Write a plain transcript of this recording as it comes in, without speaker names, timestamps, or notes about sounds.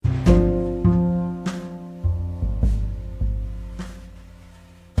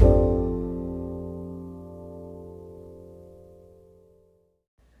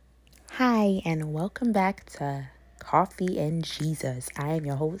Hi, and welcome back to Coffee and Jesus. I am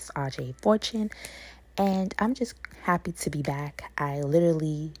your host, Ahjeé Fortune, and I'm just happy to be back. I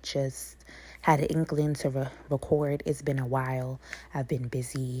literally just had an inkling to record. It's been a while. I've been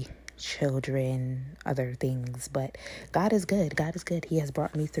busy, children, other things, but God is good. God is good. He has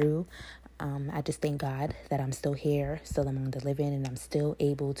brought me through. I just thank God that I'm still here, still among the living, and I'm still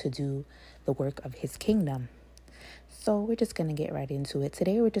able to do the work of His kingdom. So we're just going to get right into it.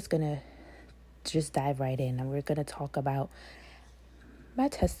 Today we're just going to dive right in, and we're going to talk about my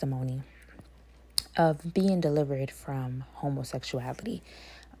testimony of being delivered from homosexuality.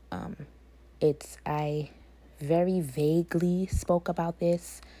 I very vaguely spoke about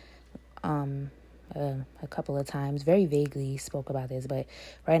this a couple of times, very vaguely spoke about this, but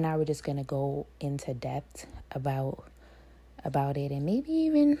right now we're just going to go into depth about it, and maybe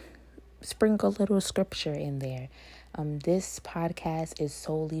even sprinkle a little scripture in there. This podcast is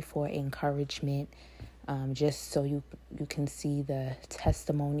solely for encouragement, just so you can see the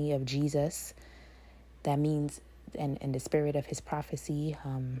testimony of Jesus. That means, and the spirit of His prophecy.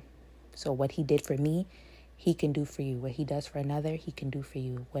 So what He did for me, He can do for you. What He does for another, He can do for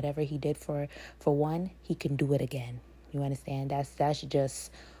you. Whatever He did for one, He can do it again. You understand? That's just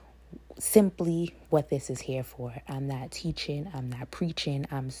simply what this is here for. I'm not teaching, I'm not preaching,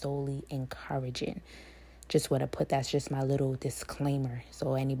 I'm solely encouraging. Just want to put, that's just my little disclaimer.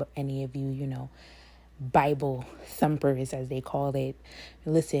 So any of you, Bible thumpers, as they call it,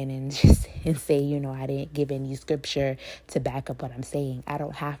 listen and say, I didn't give any scripture to back up what I'm saying. I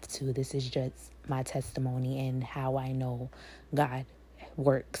don't have to. This is just my testimony and how I know God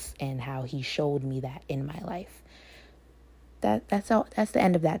works and how He showed me that in my life. That's all. That's the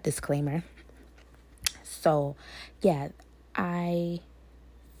end of that disclaimer. So, yeah, I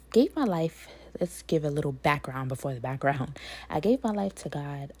gave my life. Let's give a little background before the background. I gave my life to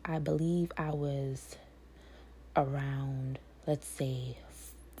God. I believe I was around, let's say,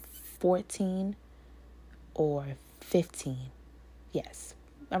 14 or 15. Yes,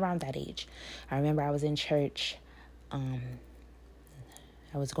 around that age. I remember I was in church. I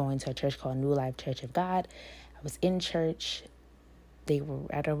was going to a church called New Life Church of God. I was in church.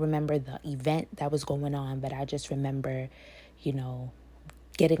 I don't remember the event that was going on, but I just remember,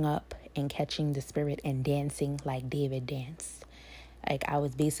 getting up and catching the Spirit and dancing like David danced. Like, I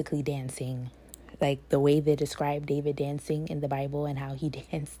was basically dancing like the way they describe David dancing in the Bible and how he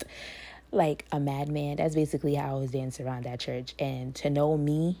danced like a madman. That's basically how I was dancing around that church. And to know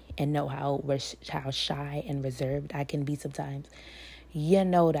me and know how shy and reserved I can be sometimes,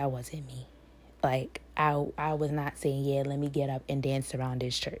 that wasn't me. Like, I was not saying, yeah, let me get up and dance around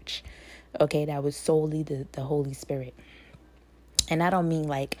this church. Okay, that was solely the Holy Spirit. And I don't mean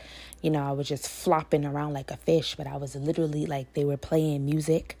like, I was just flopping around like a fish, but I was literally like, they were playing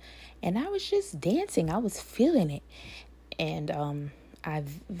music and I was just dancing. I was feeling it. And I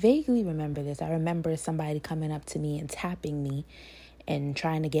vaguely remember this. I remember somebody coming up to me and tapping me and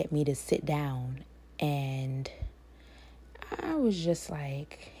trying to get me to sit down. And I was just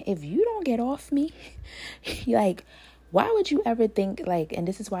like, if you don't get off me, like, why would you ever think like, and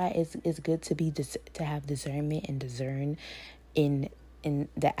this is why it's good to have discernment and discern in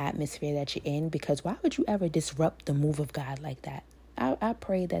the atmosphere that you're in, because why would you ever disrupt the move of God like that? I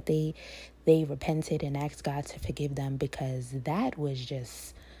pray that they repented and asked God to forgive them, because that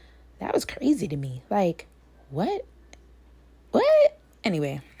was crazy to me. Like, what?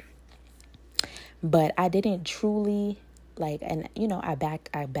 Anyway, but I didn't truly like, and I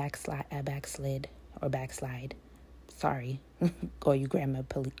backslid. Sorry, or you grammar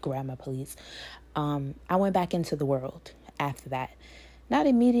police. I went back into the world after that. Not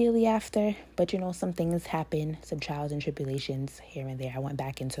immediately after, but some things happen, some trials and tribulations here and there. I went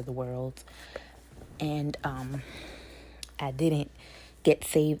back into the world, and I didn't get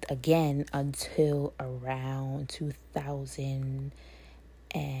saved again until around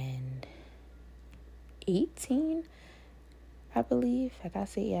 2018, I believe. I got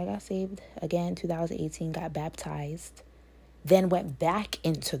saved again 2018, got baptized, then went back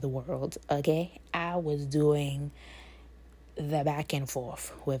into the world. Okay, I was doing the back and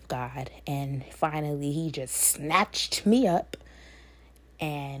forth with God, and finally He just snatched me up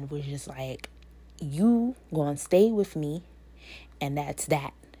and was just like, you gonna stay with me, and that's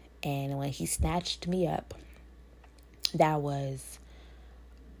that. And when He snatched me up, that was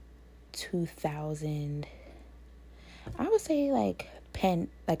 2000, I would say like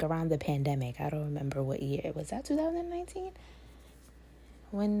around the pandemic. I don't remember what year it was. That 2019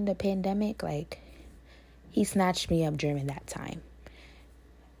 when the pandemic, like, He snatched me up during that time.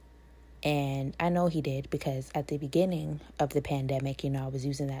 And I know he did, because at the beginning of the pandemic, I was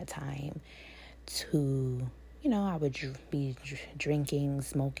using that time to, I would be drinking,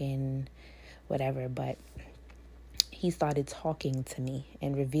 smoking, whatever. But he started talking to me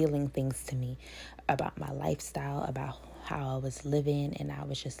and revealing things to me about my lifestyle, about how I was living. And I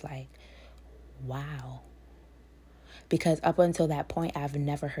was just like, wow. Because up until that point, I've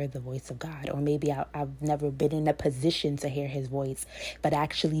never heard the voice of God. Or maybe I've never been in a position to hear his voice. But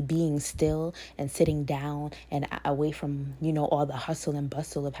actually being still and sitting down and away from, all the hustle and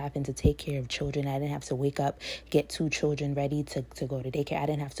bustle of having to take care of children. I didn't have to wake up, get 2 children ready to go to daycare. I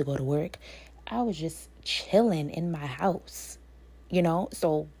didn't have to go to work. I was just chilling in my house,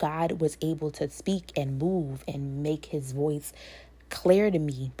 So God was able to speak and move and make his voice clear to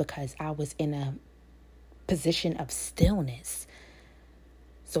me because I was in a position of stillness.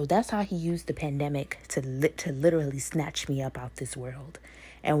 So that's how he used the pandemic to literally snatch me up out this world.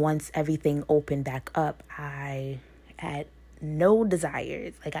 And once everything opened back up, I had no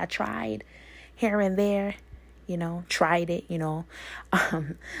desires. Like, I tried here and there, tried it,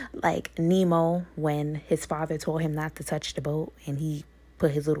 like Nemo, when his father told him not to touch the boat and he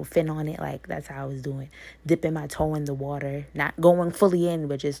put his little fin on it. Like, that's how I was doing, dipping my toe in the water, not going fully in,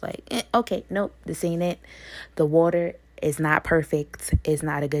 but just like, okay, nope, this ain't it. The water is not perfect. It's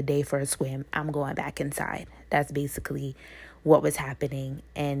not a good day for a swim. I'm going back inside. That's basically what was happening.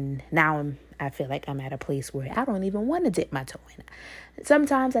 And now I feel like I'm at a place where I don't even want to dip my toe in.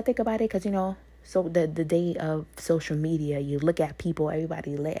 Sometimes I think about it because, so the day of social media, you look at people,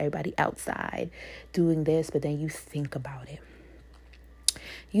 everybody outside doing this, but then you think about it.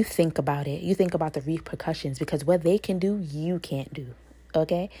 You think about it. You think about the repercussions, because what they can do, you can't do.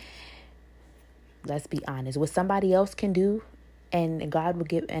 Okay? Let's be honest. What somebody else can do, and God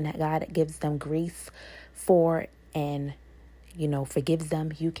gives them grace for, and forgives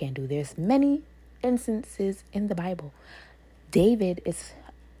them, you can't do. There's many instances in the Bible. David is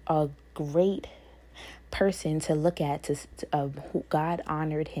a great person to look at, who God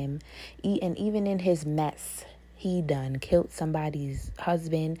honored him, and even in his mess. He killed somebody's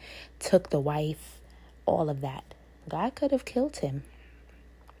husband, took the wife, all of that. God could have killed him.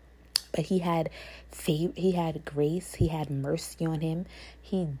 But he had faith, he had grace, he had mercy on him.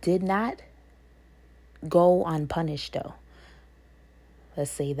 He did not go unpunished, though.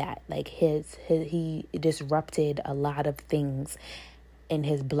 Let's say that. Like, he disrupted a lot of things in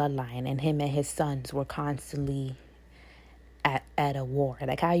his bloodline, and him and his sons were constantly at a war.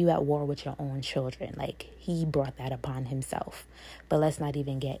 Like, how you at war with your own children? Like, he brought that upon himself. But let's not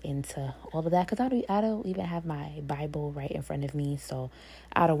even get into all of that, because I don't even have my Bible right in front of me, so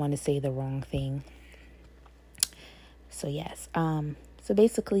I don't want to say the wrong thing. So yes, so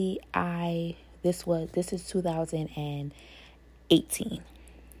basically this is 2018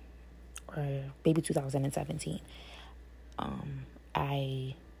 or maybe 2017.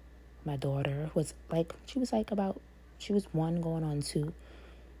 My daughter was like, she was 1 going on 2.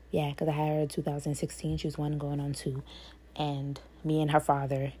 Yeah, because I had her in 2016. She was 1 going on 2. And me and her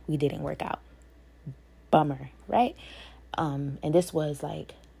father, we didn't work out. Bummer, right? And this was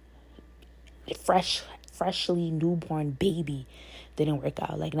like freshly newborn baby. Didn't work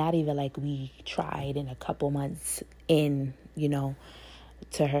out. Like, not even like we tried in a couple months in, to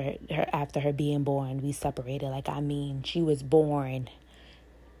her after her being born, we separated. Like, I mean, she was born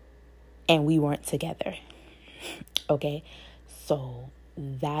and we weren't together. Okay, so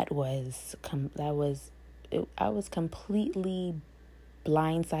I was completely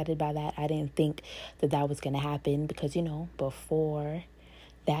blindsided by that. I didn't think that was going to happen, because, before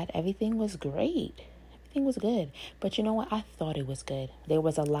that, everything was great. Everything was good. But you know what? I thought it was good. There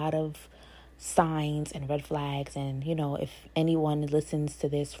was a lot of signs and red flags. And, if anyone listens to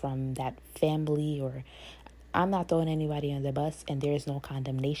this from that family, or I'm not throwing anybody on the bus, and there is no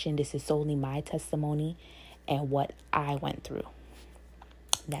condemnation. This is solely my testimony and what I went through.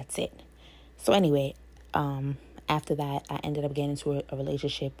 That's it. So anyway, after that, I ended up getting into a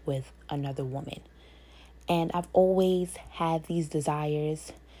relationship with another woman. And I've always had these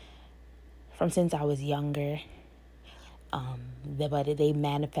desires from since I was younger. But they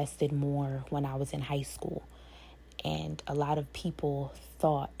manifested more when I was in high school. And a lot of people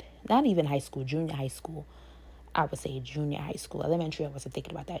thought, not even high school, junior high school, I would say junior high school. Elementary, I wasn't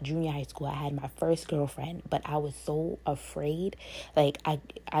thinking about that. Junior high school, I had my first girlfriend, but I was so afraid. Like,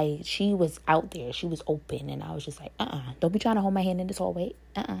 she was out there. She was open, and I was just like, don't be trying to hold my hand in this hallway.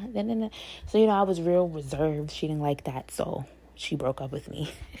 So, I was real reserved. She didn't like that, so she broke up with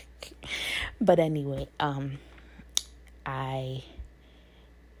me. But anyway, I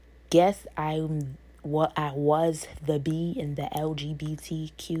guess I'm what I was the B in the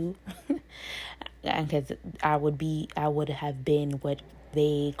LGBTQ, because I would have been what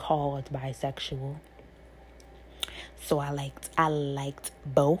they called bisexual. So I liked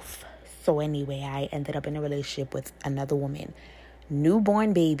both. So anyway, I ended up in a relationship with another woman,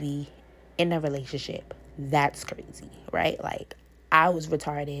 newborn baby in a relationship. That's crazy, right? Like, I was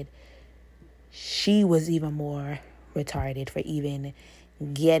retarded. She was even more retarded for even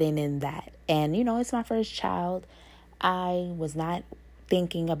getting in that. And, it's my first child. I was not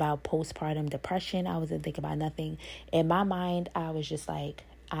thinking about postpartum depression. I wasn't thinking about nothing. In my mind, I was just like,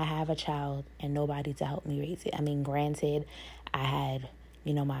 I have a child and nobody to help me raise it. I mean, granted, I had,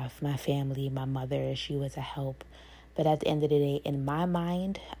 my family, my mother, she was a help. But at the end of the day, in my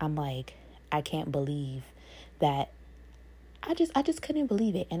mind, I'm like, I can't believe that. I just couldn't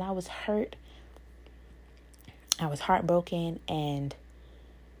believe it. And I was hurt. I was heartbroken and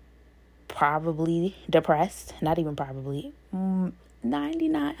probably depressed. Not even probably. I'm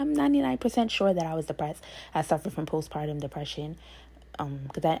 99% sure that I was depressed. I suffered from postpartum depression.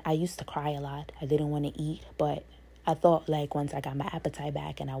 Because I used to cry a lot. I didn't want to eat, but I thought like once I got my appetite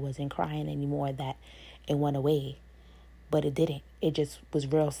back and I wasn't crying anymore that it went away. But it didn't. It just was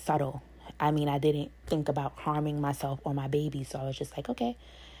real subtle. I mean, I didn't think about harming myself or my baby, so I was just like, okay,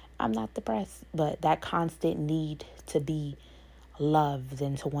 I'm not depressed. But that constant need to be loved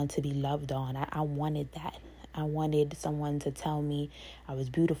and to want to be loved on, I wanted that. I wanted someone to tell me I was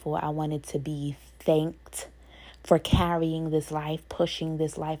beautiful. I wanted to be thanked for carrying this life, pushing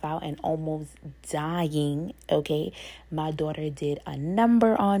this life out, and almost dying, okay? My daughter did a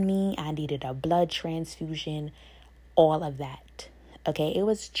number on me. I needed a blood transfusion, all of that, okay? It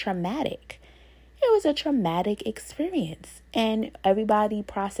was traumatic. It was a traumatic experience, and everybody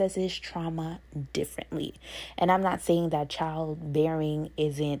processes trauma differently. And I'm not saying that childbearing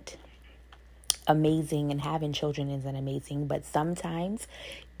isn't amazing and having children isn't amazing, but sometimes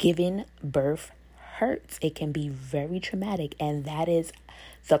giving birth hurts. It can be very traumatic, and that is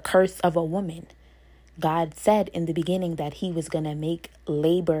the curse of a woman. God said in the beginning that he was going to make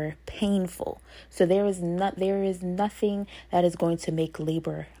labor painful. So there is nothing that is going to make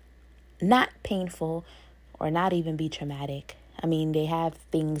labor not painful or not even be traumatic. I mean, they have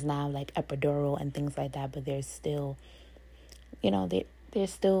things now like epidural and things like that, but there's still,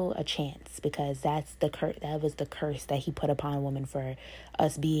 there's still a chance, because that's the that was the curse that he put upon a woman for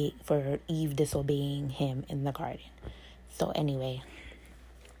Eve disobeying him in the garden. So anyway,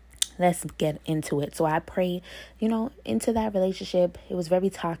 let's get into it. So I pray, into that relationship. It was very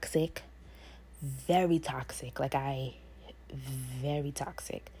toxic. Very toxic. Very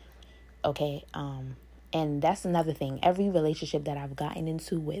toxic. Okay. And that's another thing. Every relationship that I've gotten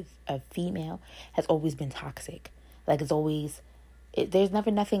into with a female has always been toxic. Like, it's always, there's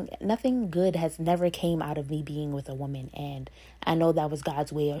never nothing good has never came out of me being with a woman. And I know that was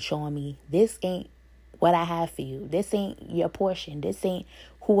God's way of showing me, this ain't what I have for you. This ain't your portion. This ain't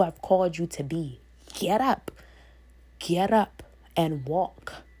who I've called you to be. Get up and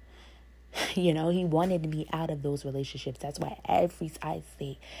walk. He wanted me out of those relationships. That's why I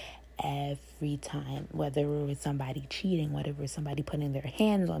say every time, whether it was somebody cheating, whether it was somebody putting their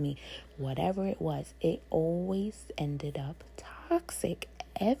hands on me, whatever it was, it always ended up toxic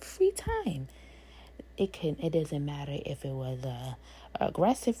every time. It doesn't matter if it was a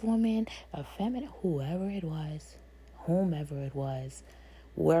aggressive woman, a feminine, whomever it was,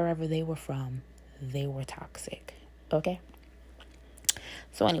 wherever they were from, they were toxic. Okay?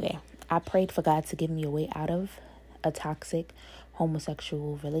 So anyway, I prayed for God to give me a way out of a toxic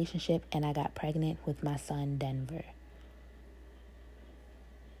homosexual relationship, and I got pregnant with my son, Denver.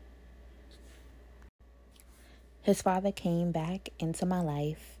 His father came back into my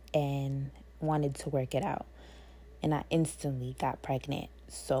life and wanted to work it out, and I instantly got pregnant.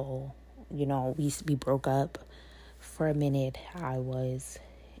 So, we broke up for a minute. I was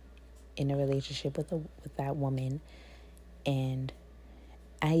in a relationship with that woman, and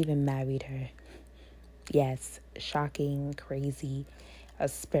I even married her. Yes, shocking, crazy, a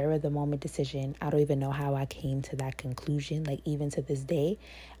spur of the moment decision. I don't even know how I came to that conclusion. Like, even to this day,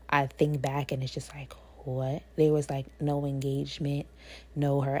 I think back and it's just like, what? There was like no engagement,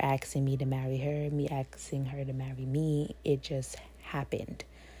 no her asking me to marry her, me asking her to marry me. It just happened.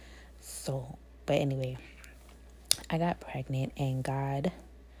 So, but anyway, I got pregnant, and God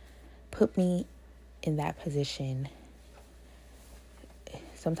put me in that position.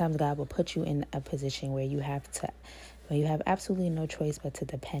 Sometimes God will put you in a position where you have absolutely no choice but to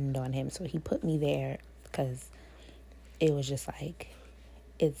depend on him. So he put me there because it was just like,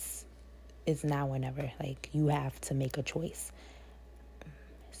 it's now or never. Like, you have to make a choice.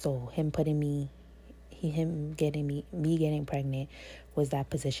 So him putting me him getting me getting pregnant was that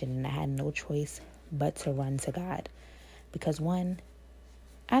position, and I had no choice but to run to God. Because one,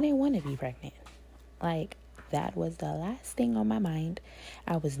 I didn't want to be pregnant. Like, that was the last thing on my mind.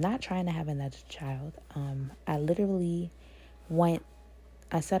 I was not trying to have another child. I literally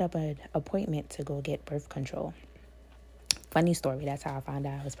I set up an appointment to go get birth control. Funny story, that's how I found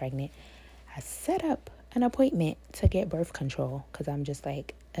out I was pregnant. I set up an appointment to get birth control because I'm just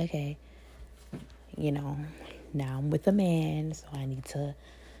like, okay, now I'm with a man, so I need to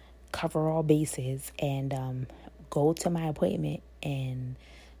cover all bases and go to my appointment, and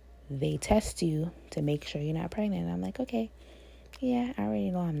they test you to make sure you're not pregnant. And I'm like, okay, yeah, I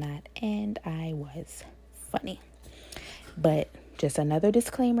already know I'm not. And I was funny. But just another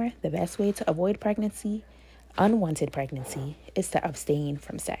disclaimer, the best way to avoid unwanted pregnancy, is to abstain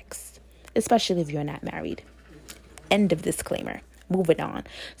from sex, especially if you're not married. End of disclaimer. Moving on.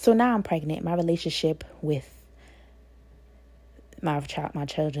 So now I'm pregnant. My relationship with my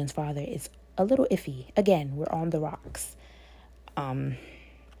children's father is a little iffy. Again, we're on the rocks. I'm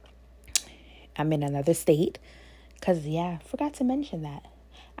in another state because, forgot to mention that.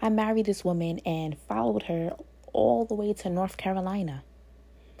 I married this woman and followed her all the way to North Carolina.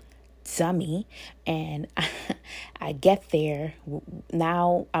 Dummy. And I get there.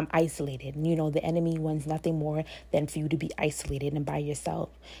 Now I'm isolated. The enemy wants nothing more than for you to be isolated and by yourself.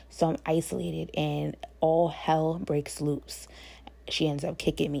 So I'm isolated and all hell breaks loose. She ends up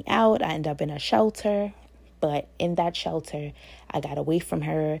kicking me out. I end up in a shelter. But in that shelter, I got away from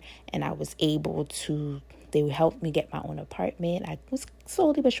her, and I was able to, they helped me get my own apartment. I was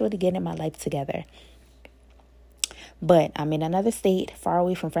slowly but surely getting my life together. But I'm in another state, far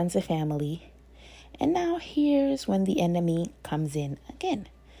away from friends and family. And now here's when the enemy comes in again,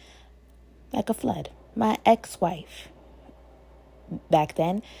 like a flood. My ex-wife, back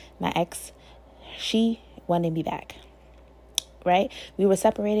then, she wanted me back. Right? We were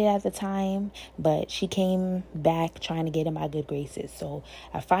separated at the time, but she came back trying to get in my good graces. So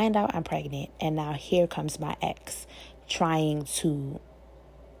I find out I'm pregnant, and now here comes my ex trying to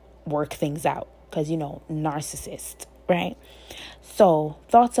work things out because, narcissist, right? So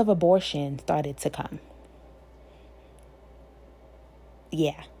thoughts of abortion started to come.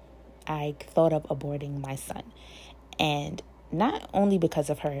 Yeah, I thought of aborting my son, and not only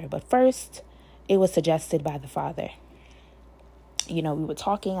because of her, but first it was suggested by the father. We were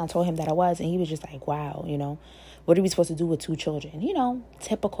talking, I told him that I was, and he was just like, wow, what are we supposed to do with 2 children?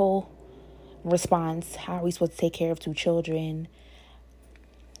 Typical response. How are we supposed to take care of 2 children?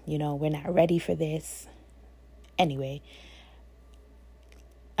 We're not ready for this. Anyway,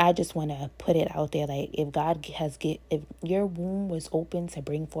 I just want to put it out there. Like, if your womb was open to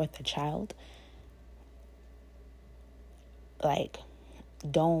bring forth a child, like,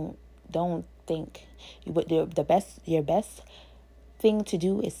 don't think your best thing to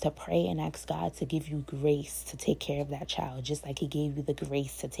do is to pray and ask God to give you grace to take care of that child, just like he gave you the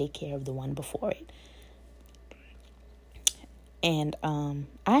grace to take care of the one before it. And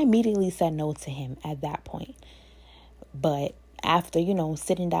I immediately said no to him at that point. But after,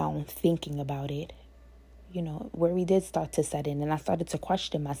 sitting down thinking about it, worry did start to set in, and I started to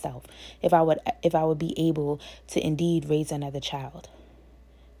question myself if I would be able to indeed raise another child.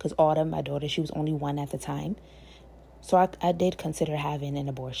 Because Autumn, my daughter, she was only 1 at the time. So I did consider having an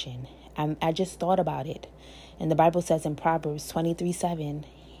abortion. I just thought about it. And the Bible says in Proverbs 23:7,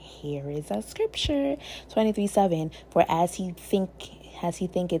 here is a scripture, 23:7, for as he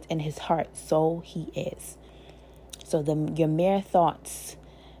thinketh in his heart, so he is. So your mere thoughts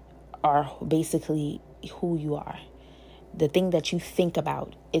are basically who you are. The thing that you think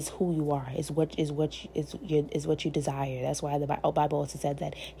about is who you are, is what you desire. That's why the Bible also said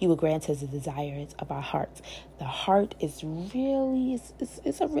that he will grant us the desires of our hearts. The heart is really,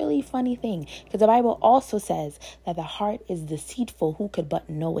 it's a really funny thing, because the Bible also says that the heart is deceitful. Who could but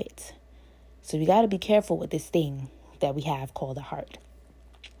know it? So we got to be careful with this thing that we have called the heart.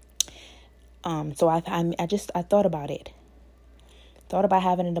 So I thought about it. Thought about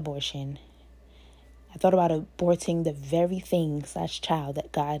having an abortion. I thought about aborting the very thing / child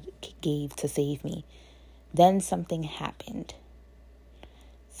that God gave to save me. Then something happened.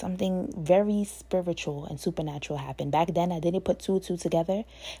 Something very spiritual and supernatural happened. Back then, I didn't put 2 and 2 together,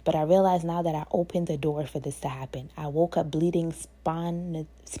 but I realize now that I opened the door for this to happen. I woke up bleeding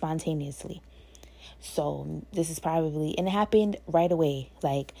spontaneously. So this is probably, and it happened right away,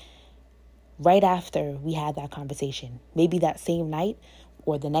 like right after we had that conversation. Maybe that same night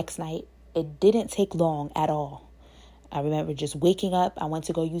or the next night. It didn't take long at all. I remember just waking up. I went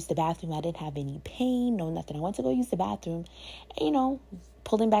to go use the bathroom. I didn't have any pain, no nothing. I went to go use the bathroom. And,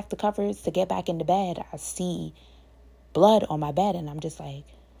 pulling back the covers to get back into bed, I see blood on my bed. And I'm just like,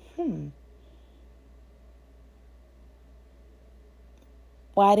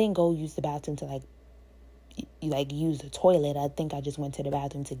 Well, I didn't go use the bathroom to use the toilet. I think I just went to the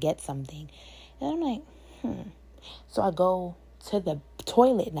bathroom to get something. And I'm like, So I go to the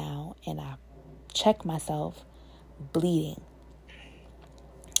toilet now and I check myself bleeding.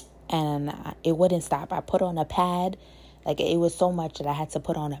 And it wouldn't stop. I put on a pad. It was so much that I had to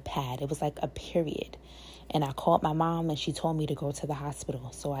put on a pad. It was like a period. And I called my mom and she told me to go to the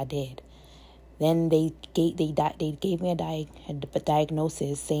hospital. So I did. Then they gave me a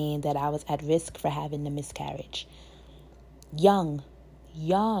diagnosis saying that I was at risk for having a miscarriage. Young.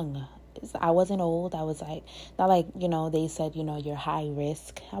 I wasn't old. I was not they said, you're high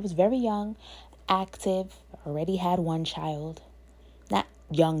risk. I was very young, active, already had one child. Not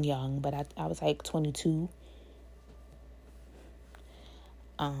young, but I was 22.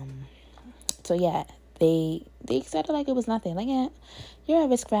 So yeah, they said it like it was nothing. You're at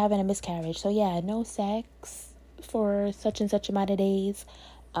risk for having a miscarriage. So yeah, no sex for such and such amount of days.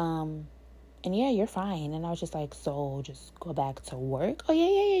 And yeah, you're fine. And I was just like, so just go back to work? Oh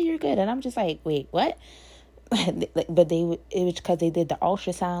yeah, you're good. And I'm just like, wait, what? But it was because they did the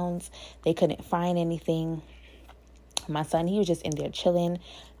ultrasounds. They couldn't find anything. My son, he was just in there chilling,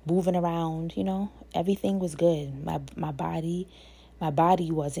 moving around, everything was good. My body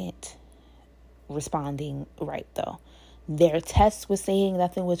wasn't responding right though. Their tests was saying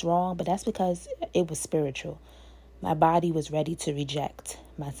nothing was wrong, but that's because it was spiritual. My body was ready to reject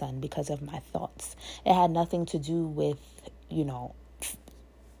my son because of my thoughts. It had nothing to do with,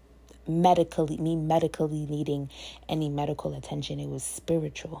 medically needing any medical attention. It was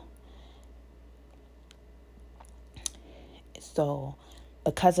spiritual. So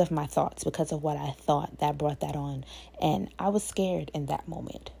because of my thoughts, because of what I thought, that brought that on. And I was scared in that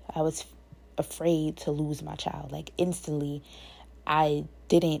moment. I was afraid to lose my child. Instantly, I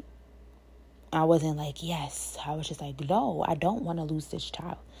wasn't like, yes. I was just like, no, I don't want to lose this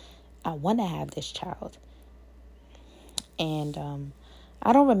child. I want to have this child. And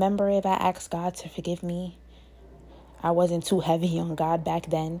I don't remember if I asked God to forgive me. I wasn't too heavy on God back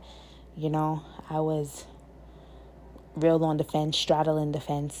then. I was real on the fence, straddling the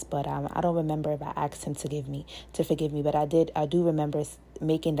fence, but I don't remember if I asked him to forgive me, but I do remember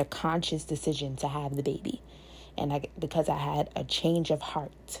making the conscious decision to have the baby. And because I had a change of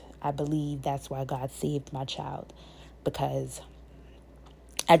heart, I believe that's why God saved my child, because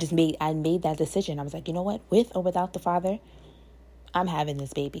I made that decision. I was like, you know what, with or without the father, I'm having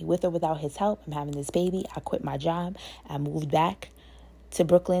this baby. With or without his help, I'm having this baby. I quit my job. I moved back to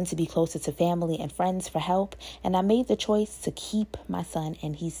Brooklyn to be closer to family and friends for help. And I made the choice to keep my son,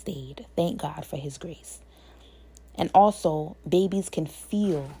 and he stayed. Thank God for his grace. And also, babies can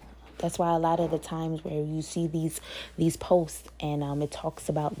feel. That's why a lot of the times where you see these posts and it talks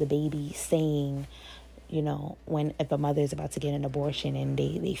about the baby saying, if a mother is about to get an abortion and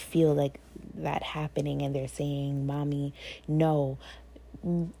they feel like that happening and they're saying, mommy, no.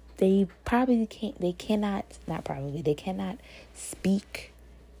 They cannot speak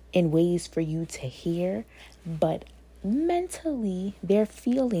in ways for you to hear, but mentally they're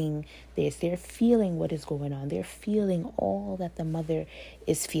feeling this. They're feeling what is going on. They're feeling all that the mother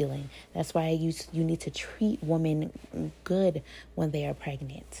is feeling. That's why you need to treat women good when they are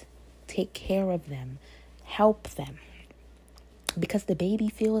pregnant. Take care of them. Help them. Because the baby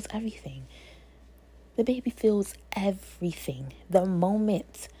feels everything. The baby feels everything. The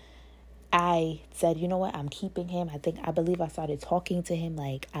moment I said, you know what, I'm keeping him. I believe I started talking to him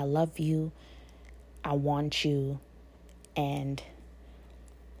like, I love you. I want you. And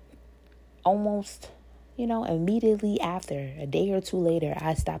almost, immediately after, a day or two later,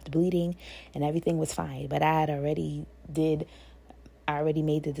 I stopped bleeding and everything was fine. But I already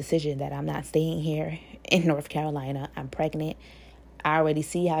made the decision that I'm not staying here in North Carolina. I'm pregnant. I already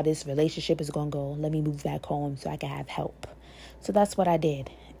see how this relationship is going to go. Let me move back home so I can have help. So that's what I did.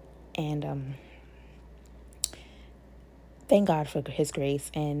 And thank God for his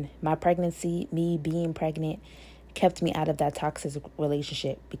grace. And my pregnancy, me being pregnant, kept me out of that toxic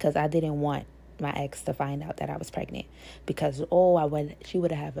relationship, because I didn't want my ex to find out that I was pregnant, because she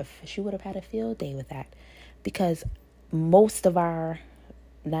would have had a field day with that, because most of not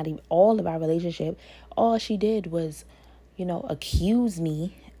even all of our relationship, all she did was, accuse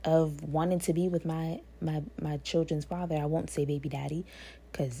me of wanting to be with my children's father. I won't say baby daddy,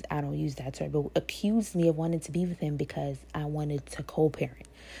 because I don't use that term, but accused me of wanting to be with him because I wanted to co-parent,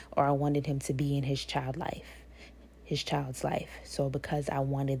 or I wanted him to be in his child life. his child's life. So because I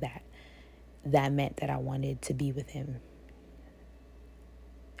wanted that, that meant that I wanted to be with him.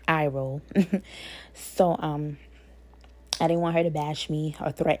 I roll. So, I didn't want her to bash me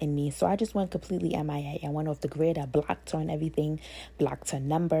or threaten me. So I just went completely MIA. I went off the grid. I blocked her on everything, blocked her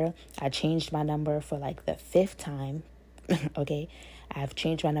number. I changed my number for like the 5th time. Okay. I've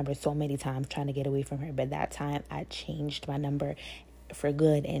changed my number so many times trying to get away from her. But that time I changed my number for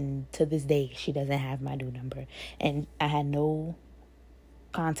good. And to this day, she doesn't have my new number. And I had no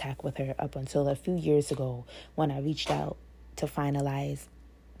contact with her up until a few years ago when I reached out to finalize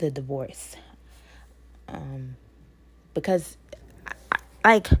the divorce. Because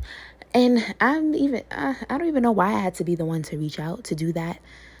and I don't even know why I had to be the one to reach out to do that.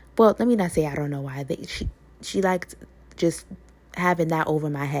 Well, let me not say I don't know why. She liked just having that over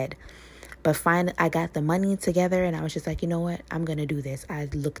my head. But finally, I got the money together and I was just like, you know what? I'm going to do this. I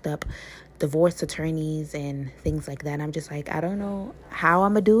looked up divorce attorneys and things like that. And I'm just like, I don't know how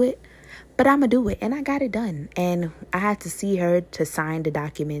I'm going to do it, but I'm going to do it. And I got it done. And I had to see her to sign the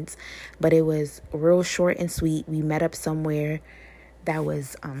documents, but it was real short and sweet. We met up somewhere that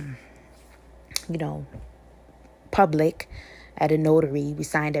was, public at a notary. We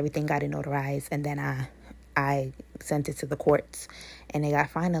signed everything, got it notarized. And then I sent it to the courts and it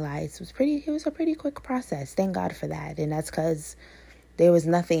got finalized. It was a pretty quick process. Thank God for that. And that's because there was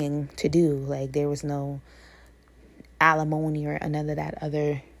nothing to do. Like there was no alimony or none of that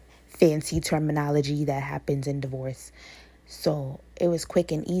other fancy terminology that happens in divorce. So it was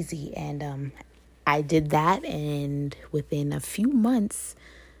quick and easy. And I did that. And within a few months,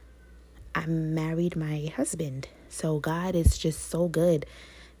 I married my husband. So God is just so good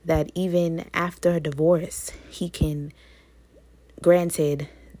that even after a divorce, he can, granted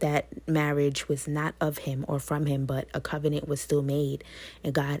that marriage was not of him or from him, but a covenant was still made.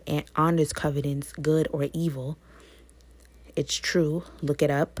 And God honors covenants, good or evil. It's true. Look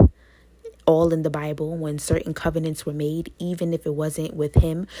it up. All in the Bible, when certain covenants were made, even if it wasn't with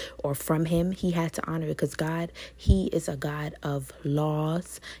him or from him, he had to honor it because God, he is a God of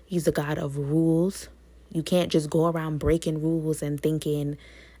laws. He's a God of rules. You can't just go around breaking rules and thinking,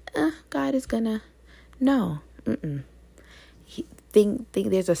 God is gonna, no. Think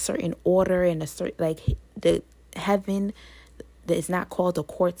there's a certain order and a certain, like the heaven, it's not called the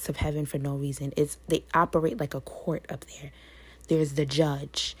courts of heaven for no reason. They operate like a court up there. There's the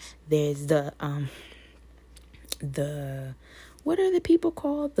judge. There's the what are the people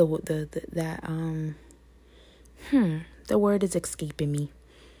called? The word is escaping me.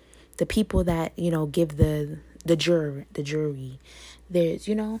 The people that, give the jury. There's,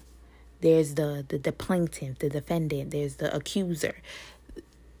 there's the plaintiff, the defendant, there's the accuser.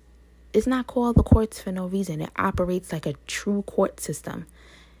 It's not called the courts for no reason. It operates like a true court system.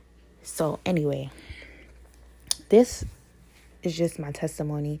 So anyway, this is just my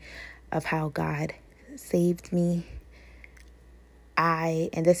testimony of how God saved me.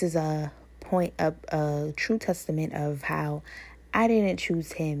 And this is a true testament of how I didn't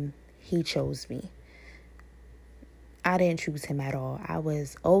choose him. He chose me. I didn't choose him at all. I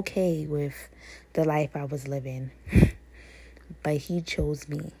was okay with the life I was living, but he chose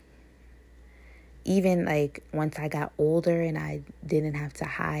me. Even like once I got older and I didn't have to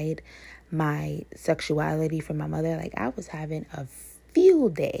hide my sexuality from my mother, like I was having a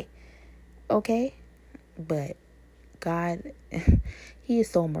field day. Okay? But God, he is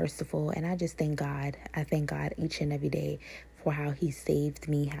so merciful. And I just thank God. I thank God each and every day for how he saved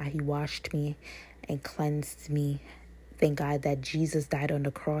me, how he washed me and cleansed me. Thank God that Jesus died on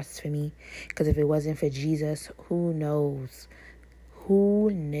the cross for me. Because if it wasn't for Jesus, who knows? Who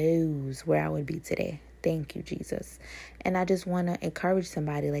knows where I would be today? Thank you, Jesus. And I just want to encourage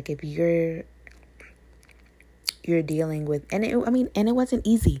somebody, like if you're dealing with, and it wasn't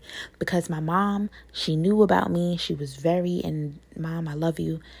easy because my mom, she knew about me. She was and Mom, I love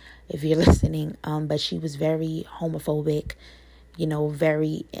you if you're listening. But she was very homophobic,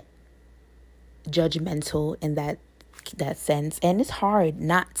 very judgmental in that sense. And it's hard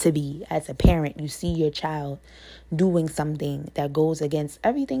not to be as a parent. You see your child doing something that goes against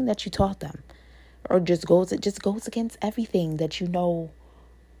everything that you taught them, or it just goes against everything that it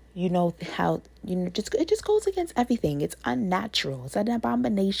just goes against everything. It's unnatural. It's an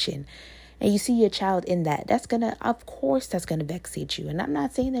abomination. And you see your child in that. That's going to vexate you. And I'm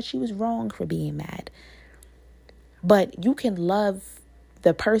not saying that she was wrong for being mad, but you can love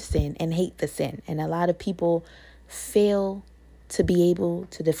the person and hate the sin. And a lot of people fail to be able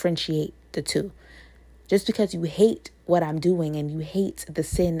to differentiate the two. Just because you hate what I'm doing and you hate the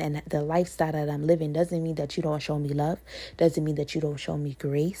sin and the lifestyle that I'm living doesn't mean that you don't show me love. Doesn't mean that you don't show me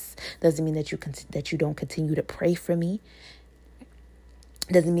grace. Doesn't mean that you don't continue to pray for me.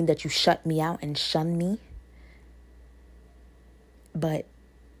 Doesn't mean that you shut me out and shun me. But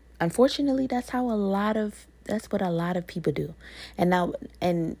unfortunately, that's what a lot of people do. And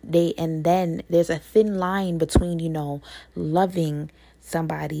then there's a thin line between, loving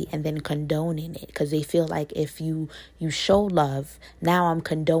somebody and then condoning it, because they feel like if you show love, now I'm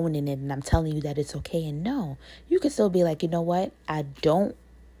condoning it and I'm telling you that it's okay. And no, you can still be like, you know what? I don't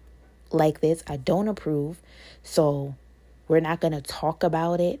like this. I don't approve. So we're not going to talk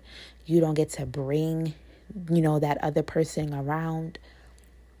about it. You don't get to bring, that other person around.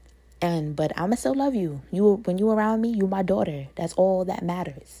 But I'ma still love you. When you around me, you my daughter. That's all that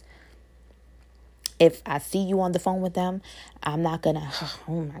matters. If I see you on the phone with them, I'm not gonna,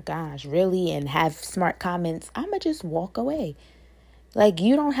 oh my gosh, really? And have smart comments. I'ma just walk away. Like,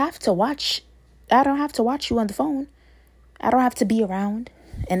 you don't have to watch. I don't have to watch you on the phone. I don't have to be around.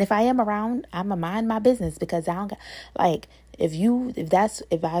 And if I am around, I'ma mind my business, because I don't got, like, if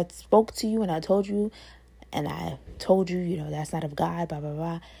I spoke to you and I told you, that's not of God, blah, blah,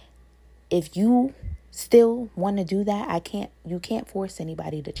 blah. If you still want to do that, you can't force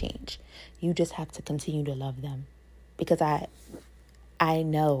anybody to change. You just have to continue to love them. Because I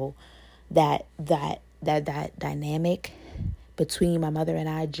know that dynamic between my mother and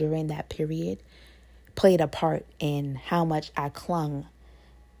I during that period played a part in how much I clung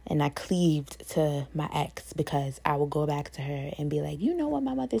and I cleaved to my ex, because I would go back to her and be like, you know what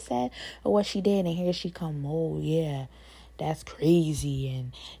my mother said or what she did, and here she come, oh yeah, that's crazy,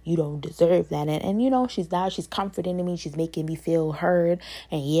 and you don't deserve that. And she's comforting me. She's making me feel heard.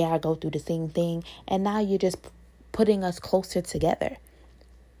 And yeah, I go through the same thing. And now you're just putting us closer together.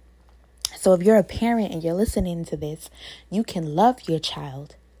 So if you're a parent and you're listening to this, you can love your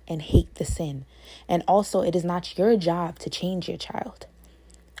child and hate the sin. And also, it is not your job to change your child.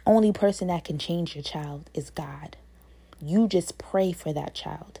 Only person that can change your child is God. You just pray for that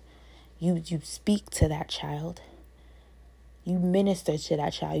child. You speak to that child. You minister to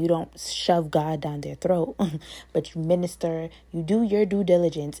that child. You don't shove God down their throat, but you minister, you do your due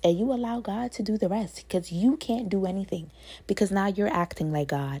diligence, and you allow God to do the rest, because you can't do anything, because now you're acting like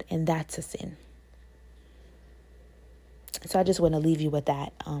God, and that's a sin. So I just want to leave you with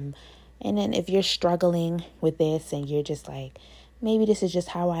that. And then if you're struggling with this and you're just like, maybe this is just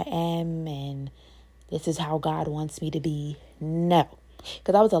how I am and this is how God wants me to be. No.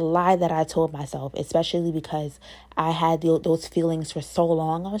 Because that was a lie that I told myself, especially because I had those feelings for so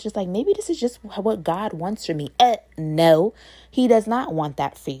long. I was just like, maybe this is just what God wants for me. No, he does not want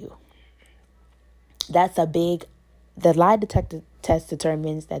that for you. The lie detector test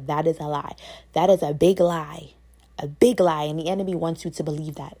determines that is a lie. That is a big lie. A big lie. And the enemy wants you to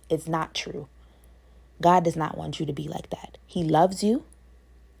believe that. It's not true. God does not want you to be like that. He loves you.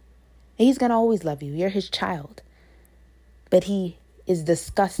 And he's going to always love you. You're his child. But he is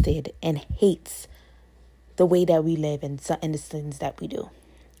disgusted and hates the way that we live and the sins that we do.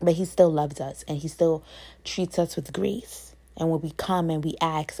 But he still loves us, and he still treats us with grace. And when we come and we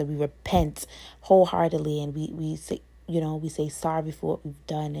ask and we repent wholeheartedly, and we say sorry for what we've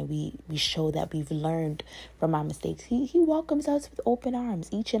done, and we show that we've learned from our mistakes, he welcomes us with open arms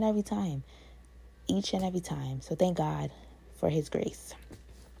each and every time. So thank God for his grace.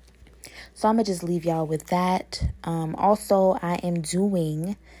 So I'm going to just leave y'all with that. Also, I am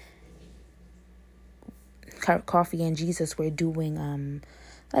doing Coffee and Jesus. We're doing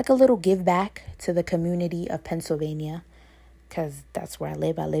like a little give back to the community of Pennsylvania, because that's where I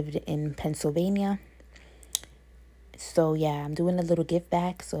live. I lived in Pennsylvania. So yeah, I'm doing a little give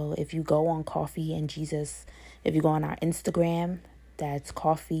back. So if you go on Coffee and Jesus, if you go on our Instagram, that's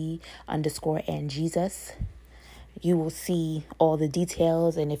coffee_and Jesus. You will see all the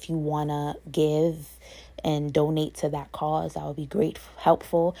details, and if you want to give and donate to that cause, that would be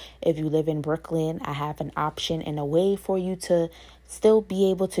helpful. If you live in Brooklyn, I have an option and a way for you to still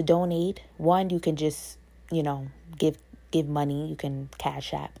be able to donate. One, you can just, give money. You can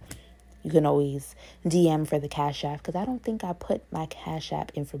Cash App. You can always DM for the Cash App, because I don't think I put my Cash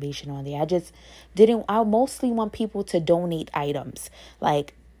App information on there. I mostly want people to donate items,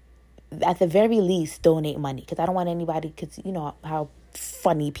 like, at the very least, donate money, because I don't want anybody, because you know how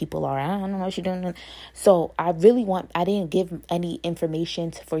funny people are. I don't know what you're doing. So I didn't give any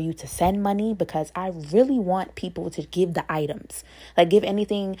information for you to send money, because I really want people to give the items. Like,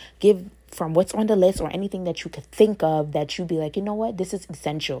 give from what's on the list, or anything that you could think of that you'd be like, you know what, this is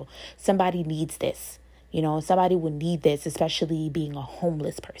essential. Somebody needs this. Somebody would need this, especially being a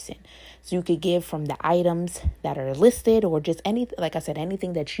homeless person. So you could give from the items that are listed, or just like I said,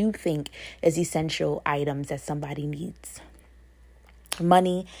 anything that you think is essential items that somebody needs.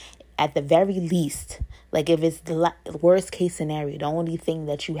 Money, at the very least, like if it's the worst case scenario, the only thing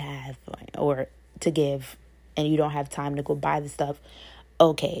that you have or to give and you don't have time to go buy the stuff,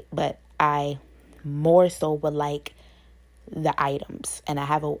 okay. But I more so would like the items, and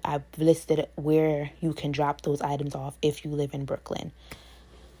I've listed where you can drop those items off if you live in Brooklyn.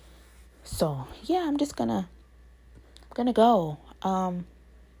 So yeah, I'm just gonna go.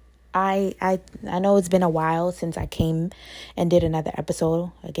 I know it's been a while since I came and did another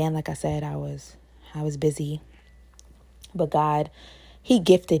episode. Again, like I said, I was busy, but God, He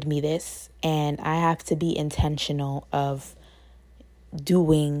gifted me this, and I have to be intentional of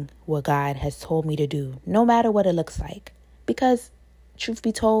doing what God has told me to do, no matter what it looks like. Because truth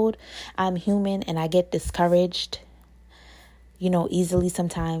be told, I'm human and I get discouraged, easily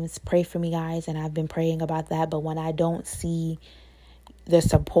sometimes. Pray for me, guys. And I've been praying about that. But when I don't see the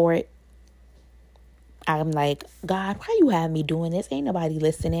support, I'm like, God, why you have me doing this? Ain't nobody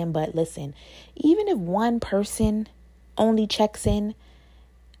listening. But listen, even if one person only checks in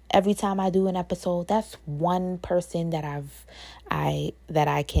every time I do an episode, that's one person that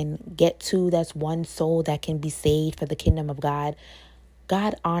I can get to. That's one soul that can be saved for the kingdom of God.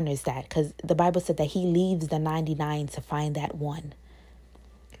 God honors that, because the Bible said that He leaves the 99 to find that one.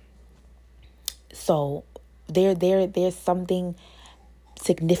 So there's something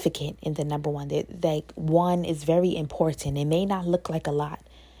significant in the number one. Like, one is very important. It may not look like a lot.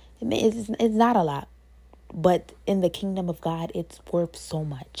 It's not a lot. But in the kingdom of God, it's worth so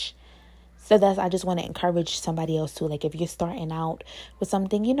much. So I just want to encourage somebody else too. Like, if you're starting out with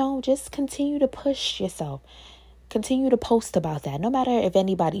something, just continue to push yourself. Continue to post about that. No matter if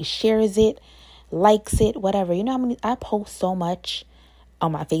anybody shares it, likes it, whatever. I post so much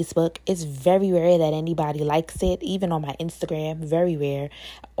on my Facebook. It's very rare that anybody likes it. Even on my Instagram, very rare.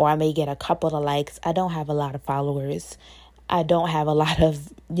 Or I may get a couple of likes. I don't have a lot of followers. I don't have a lot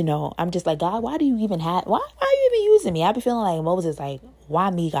of, I'm just like, God, why are you even using me? I be feeling like Moses, like, why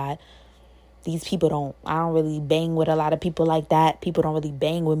me, God? I don't really bang with a lot of people like that. People don't really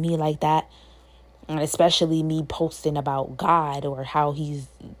bang with me like that. And especially me posting about God or how He's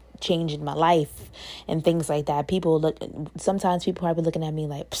changing my life and things like that. Sometimes people probably looking at me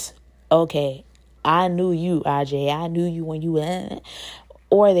like, okay, I knew you, Ahjeé. I knew you when you were,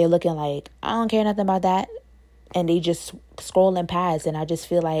 or they're looking like, I don't care nothing about that. And they just scrolling past. And I just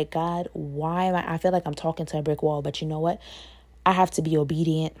feel like, God, I feel like I'm talking to a brick wall. But you know what? I have to be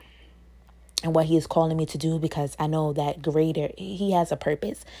obedient in what He is calling me to do, because I know that greater, He has a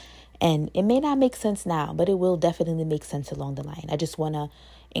purpose. And it may not make sense now, but it will definitely make sense along the line. I just want to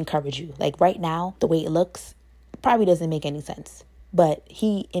encourage you. Like right now, the way it looks probably doesn't make any sense. But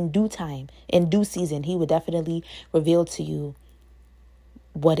He, in due time, in due season, He will definitely reveal to you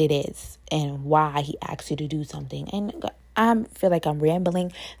what it is and why He asks you to do something. And I feel like I'm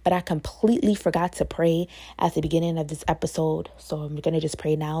rambling, but I completely forgot to pray at the beginning of this episode. So I'm going to just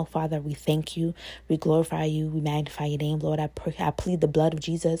pray now. Father, we thank You. We glorify You. We magnify Your name, Lord. I plead the blood of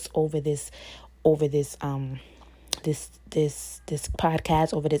Jesus over this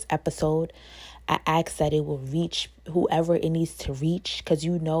podcast, over this episode. I ask that it will reach whoever it needs to reach, because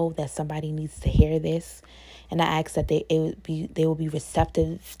You know that somebody needs to hear this. And I ask that they will be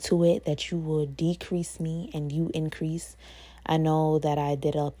receptive to it, that You will decrease me and You increase. I know that I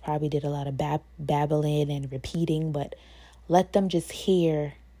probably did a lot of babbling and repeating, but let them just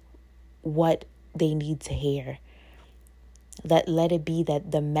hear what they need to hear. Let it be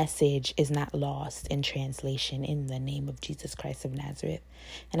that the message is not lost in translation, in the name of Jesus Christ of Nazareth.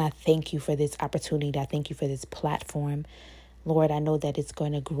 And I thank You for this opportunity. I thank You for this platform. Lord, I know that it's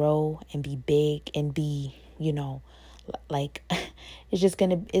going to grow and be big and be, like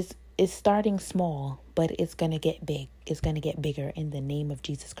it's starting small, but it's going to get big. It's going to get bigger in the name of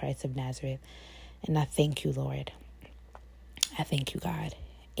Jesus Christ of Nazareth. And I thank You, Lord. I thank You, God.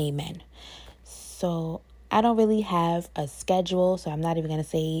 Amen. So I don't really have a schedule, so I'm not even going to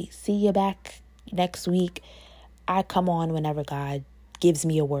say, see you back next week. I come on whenever God gives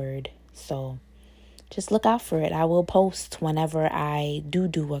me a word. So just look out for it. I will post whenever I do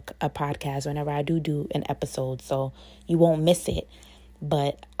a podcast, whenever I do an episode, so you won't miss it.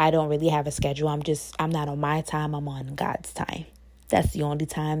 But I don't really have a schedule. I'm not on my time. I'm on God's time. That's the only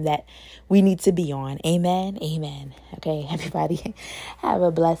time that we need to be on. Amen. Amen. Okay, everybody, have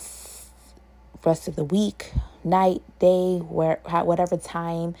a blessed rest of the week, night, day, whatever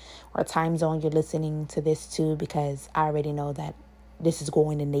time or time zone you're listening to this to, because I already know that this is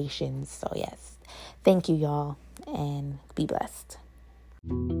going to nations. So yes. Thank you, y'all, and be blessed.